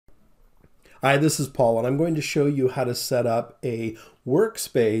Hi, this is Paul, and I'm going to show you how to set up a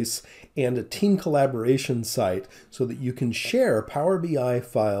workspace and a team collaboration site so that you can share Power BI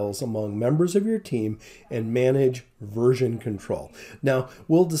files among members of your team and manage version control. Now,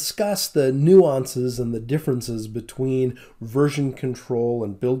 we'll discuss the nuances and the differences between version control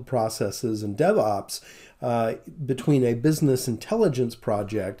and build processes and DevOps between a business intelligence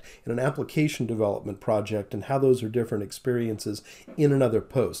project and an application development project, and how those are different experiences in another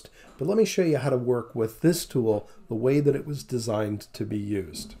post. But let me show you how to work with this tool the way that it was designed to be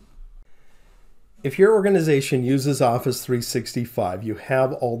used. If your organization uses Office 365, you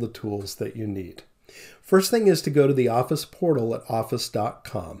have all the tools that you need. First thing is to go to the Office portal at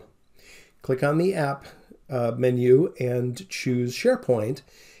office.com. Click on the app menu and choose SharePoint.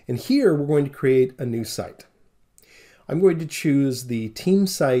 And here we're going to create a new site. I'm going to choose the team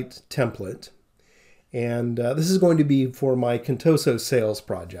site template. And this is going to be for my Contoso sales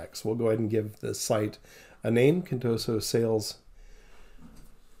project. So we'll go ahead and give the site a name, Contoso Sales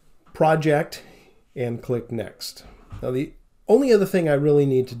Project, and click Next. Now the only other thing I really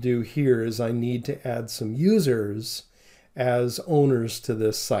need to do here is I need to add some users as owners to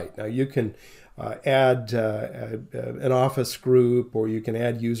this site. Now you can add an office group, or you can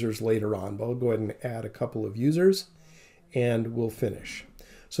add users later on, but I'll go ahead and add a couple of users and we'll finish.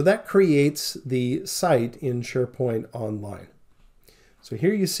 So that creates the site in SharePoint Online. So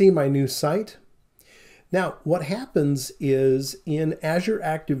here you see my new site. Now what happens is in Azure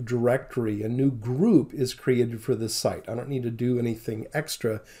Active Directory, a new group is created for this site. I don't need to do anything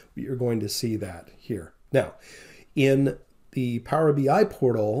extra, but you're going to see that here. Now in the Power BI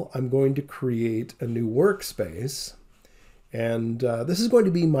portal, I'm going to create a new workspace, and this is going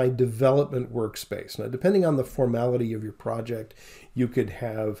to be my development workspace. Now, depending on the formality of your project, you could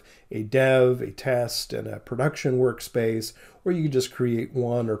have a dev, a test, and a production workspace, or you could just create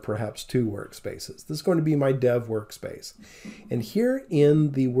one or perhaps two workspaces. This is going to be my dev workspace. And here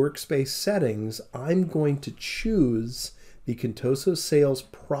in the workspace settings, I'm going to choose the Contoso Sales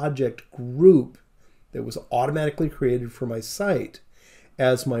Project group that was automatically created for my site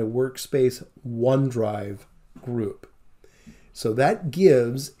as my Workspace OneDrive group. So that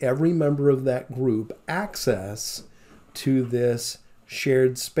gives every member of that group access to this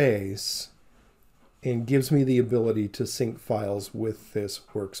shared space and gives me the ability to sync files with this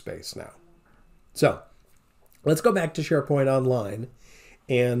workspace now. So let's go back to SharePoint Online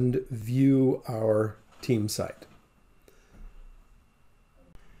and view our team site.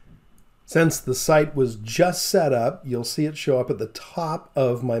 Since the site was just set up, you'll see it show up at the top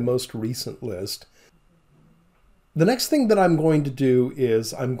of my most recent list. The next thing that I'm going to do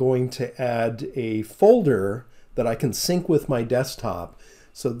is I'm going to add a folder that I can sync with my desktop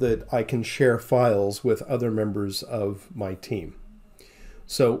so that I can share files with other members of my team.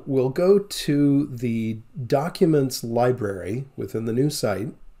 So we'll go to the Documents library within the new site,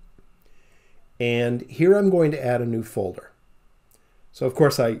 and here I'm going to add a new folder. So of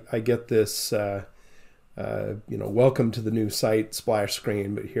course I get this welcome to the new site splash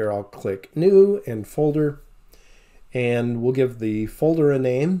screen, but here I'll click New and Folder, and we'll give the folder a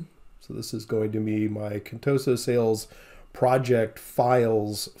name. So this is going to be my Contoso Sales Project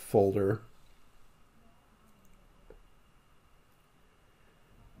Files folder.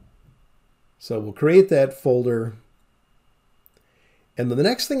 So we'll create that folder. And then the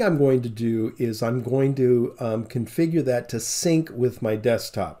next thing I'm going to do is I'm going to configure that to sync with my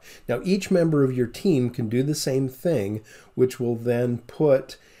desktop. Now each member of your team can do the same thing, which will then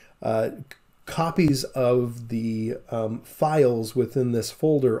put copies of the files within this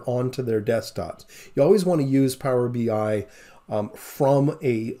folder onto their desktops. You always want to use Power BI from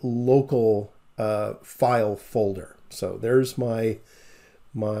a local file folder. So there's my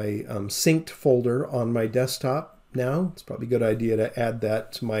synced folder on my desktop. Now it's probably a good idea to add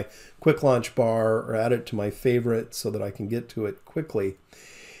that to my quick launch bar or add it to my favorites so that I can get to it quickly.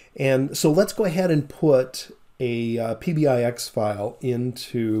 And so let's go ahead and put a PBIX file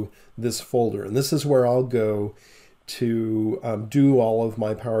into this folder. And this is where I'll go to do all of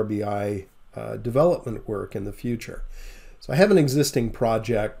my Power BI development work in the future. So I have an existing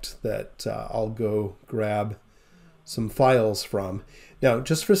project that I'll go grab some files from. Now,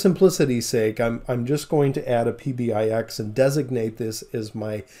 just for simplicity's sake, I'm just going to add a PBIX and designate this as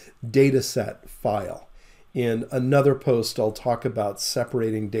my dataset file. In another post, I'll talk about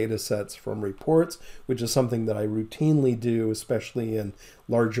separating datasets from reports, which is something that I routinely do, especially in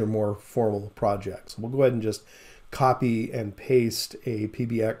larger, more formal projects. We'll go ahead and just copy and paste a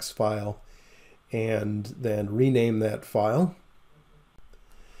PBX file and then rename that file.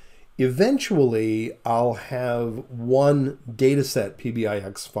 Eventually, I'll have one dataset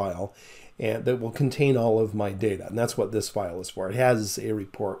PBIX file and that will contain all of my data. And that's what this file is for. It has a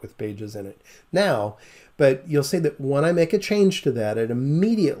report with pages in it now, but you'll see that when I make a change to that, it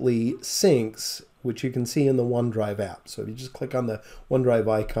immediately syncs, which you can see in the OneDrive app. So if you just click on the OneDrive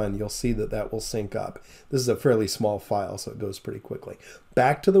icon, you'll see that that will sync up. This is a fairly small file, so it goes pretty quickly.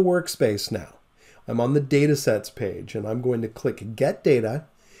 Back to the workspace now. I'm on the datasets page, and I'm going to click Get Data,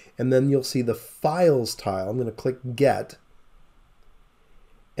 and then you'll see the Files tile. I'm going to click Get,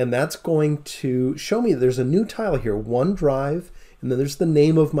 and that's going to show me there's a new tile here, OneDrive, and then there's the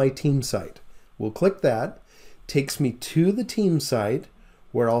name of my team site. We'll click that. Takes me to the team site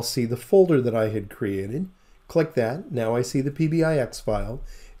where I'll see the folder that I had created. Click that. Now I see the PBIX file,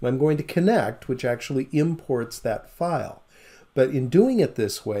 and I'm going to connect, which actually imports that file. But in doing it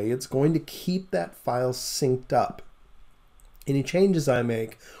this way, it's going to keep that file synced up. Any changes I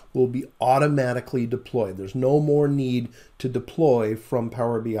make will be automatically deployed. There's no more need to deploy from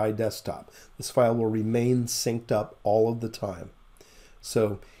Power BI Desktop. This file will remain synced up all of the time.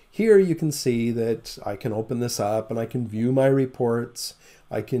 So here you can see that I can open this up and I can view my reports.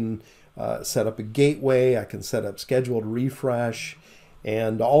 I can set up a gateway. I can set up scheduled refresh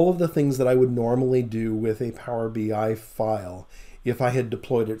and all of the things that I would normally do with a Power BI file if I had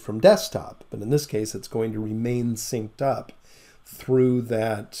deployed it from desktop. But in this case, it's going to remain synced up through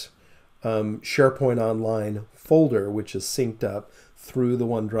that SharePoint Online folder, which is synced up through the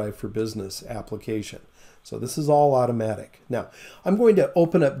OneDrive for Business application. So this is all automatic. Now, I'm going to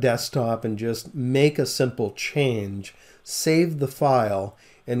open up desktop and just make a simple change, save the file,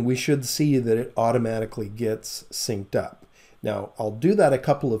 and we should see that it automatically gets synced up. Now, I'll do that a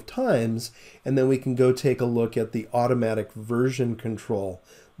couple of times, and then we can go take a look at the automatic version control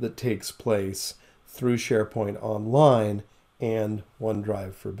that takes place through SharePoint Online and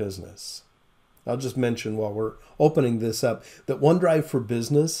OneDrive for Business. I'll just mention while we're opening this up that OneDrive for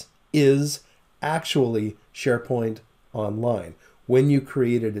Business is actually SharePoint Online. When you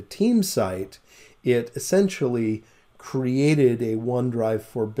created a team site, it essentially created a OneDrive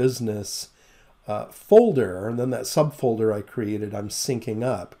for Business folder, and then that subfolder I created, I'm syncing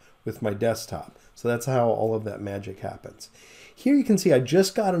up with my desktop. So that's how all of that magic happens. Here you can see I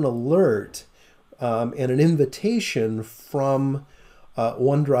just got an alert and an invitation from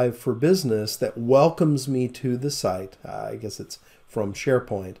OneDrive for Business that welcomes me to the site. I guess it's from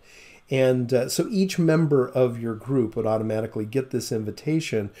SharePoint. And so each member of your group would automatically get this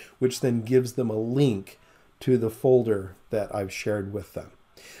invitation, which then gives them a link to the folder that I've shared with them.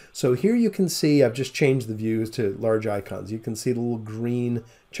 So here you can see I've just changed the views to large icons. You can see the little green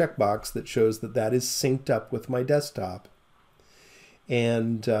checkbox that shows that that is synced up with my desktop.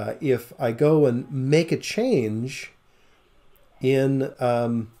 And if I go and make a change in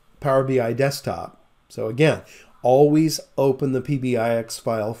Power BI Desktop, so again, always open the PBIX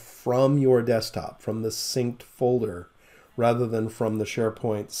file from your desktop, from the synced folder, rather than from the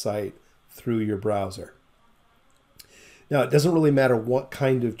SharePoint site through your browser. Now, it doesn't really matter what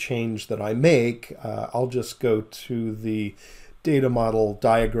kind of change that I make. I'll just go to the data model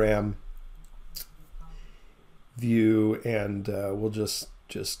diagram view, and we'll just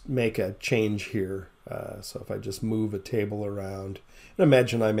make a change here. So if I just move a table around, and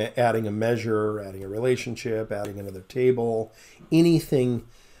imagine I'm adding a measure, adding a relationship, adding another table, anything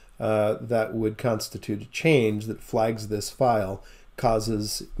that would constitute a change that flags this file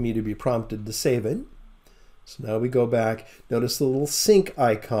causes me to be prompted to save it. So now we go back. Notice the little sync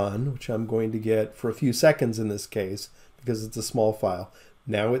icon, which I'm going to get for a few seconds in this case because it's a small file.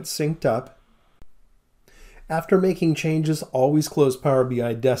 Now it's synced up. After making changes, always close Power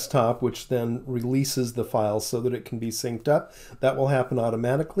BI Desktop, which then releases the file so that it can be synced up. That will happen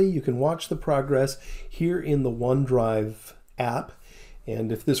automatically. You can watch the progress here in the OneDrive app.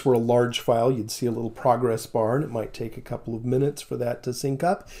 And if this were a large file, you'd see a little progress bar, and it might take a couple of minutes for that to sync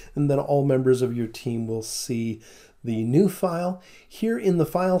up. And then all members of your team will see the new file. Here in the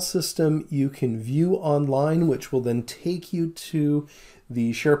file system, you can view online, which will then take you to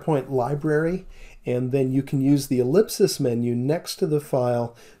the SharePoint library. And then you can use the ellipsis menu next to the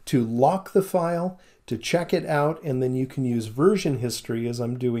file to lock the file, to check it out, and then you can use version history as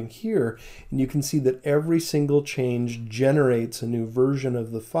I'm doing here, and you can see that every single change generates a new version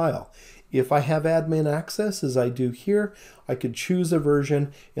of the file. If I have admin access, as I do here, I could choose a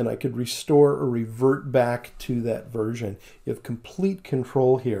version and I could restore or revert back to that version. You have complete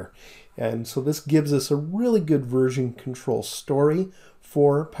control here. And so this gives us a really good version control story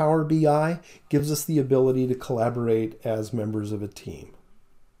for Power BI, gives us the ability to collaborate as members of a team.